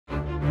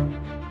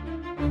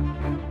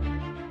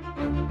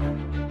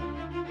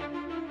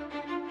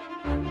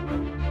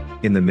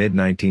In the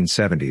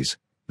mid-1970s,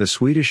 the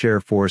Swedish Air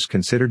Force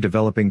considered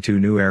developing two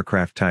new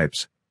aircraft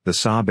types, the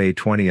Saab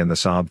A-20 and the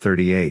Saab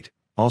 38,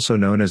 also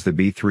known as the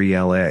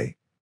B3LA.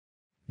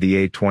 The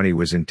A-20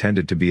 was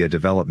intended to be a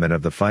development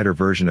of the fighter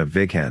version of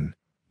Viggen,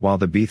 while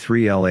the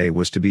B3LA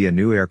was to be a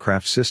new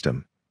aircraft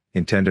system,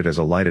 intended as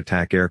a light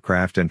attack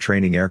aircraft and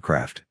training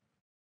aircraft.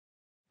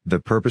 The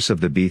purpose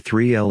of the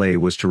B3LA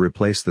was to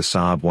replace the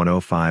Saab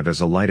 105 as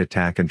a light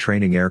attack and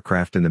training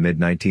aircraft in the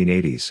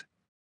mid-1980s.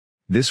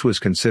 This was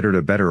considered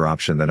a better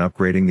option than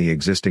upgrading the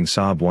existing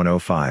Saab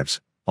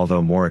 105s,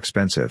 although more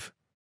expensive.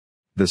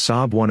 The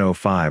Saab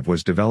 105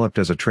 was developed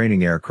as a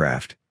training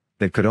aircraft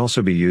that could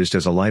also be used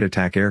as a light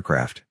attack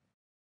aircraft.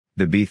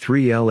 The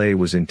B3LA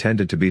was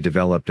intended to be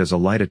developed as a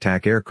light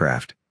attack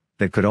aircraft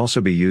that could also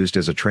be used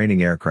as a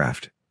training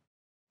aircraft.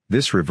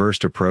 This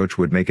reversed approach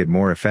would make it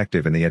more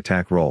effective in the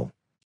attack role.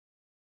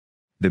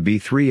 The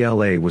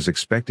B3LA was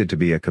expected to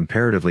be a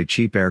comparatively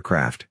cheap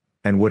aircraft,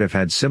 and would have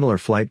had similar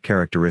flight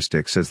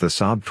characteristics as the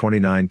Saab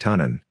 29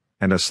 Tunnan,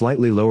 and a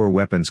slightly lower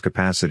weapons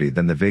capacity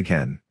than the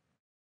Viggen.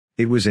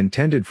 It was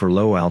intended for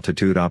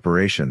low-altitude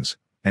operations,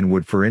 and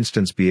would for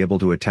instance be able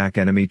to attack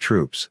enemy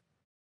troops.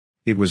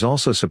 It was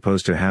also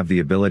supposed to have the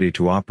ability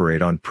to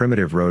operate on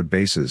primitive road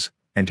bases,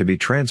 and to be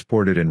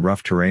transported in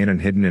rough terrain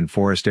and hidden in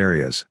forest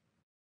areas.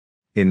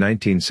 In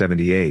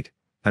 1978,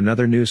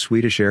 another new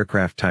Swedish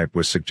aircraft type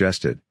was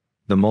suggested,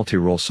 the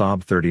multi-role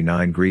Saab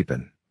 39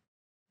 Gripen.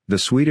 The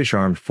Swedish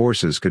armed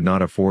forces could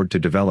not afford to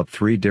develop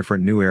three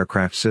different new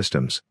aircraft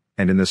systems,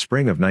 and in the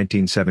spring of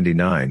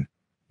 1979,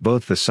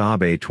 both the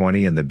Saab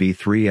A-20 and the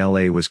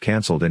B3LA was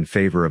cancelled in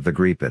favor of the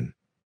Gripen.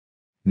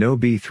 No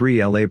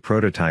B3LA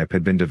prototype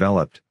had been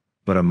developed,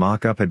 but a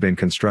mock-up had been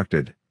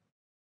constructed.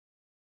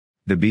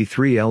 The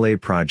B3LA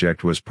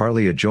project was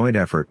partly a joint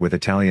effort with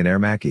Italian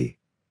Aermacchi,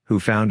 who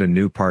found a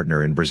new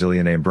partner in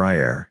Brazilian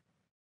Embraer.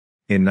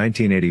 In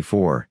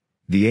 1984,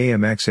 the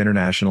AMX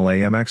International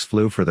AMX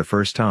flew for the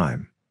first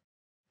time.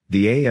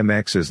 The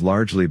AMX is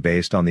largely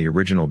based on the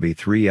original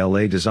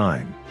B3LA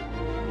design.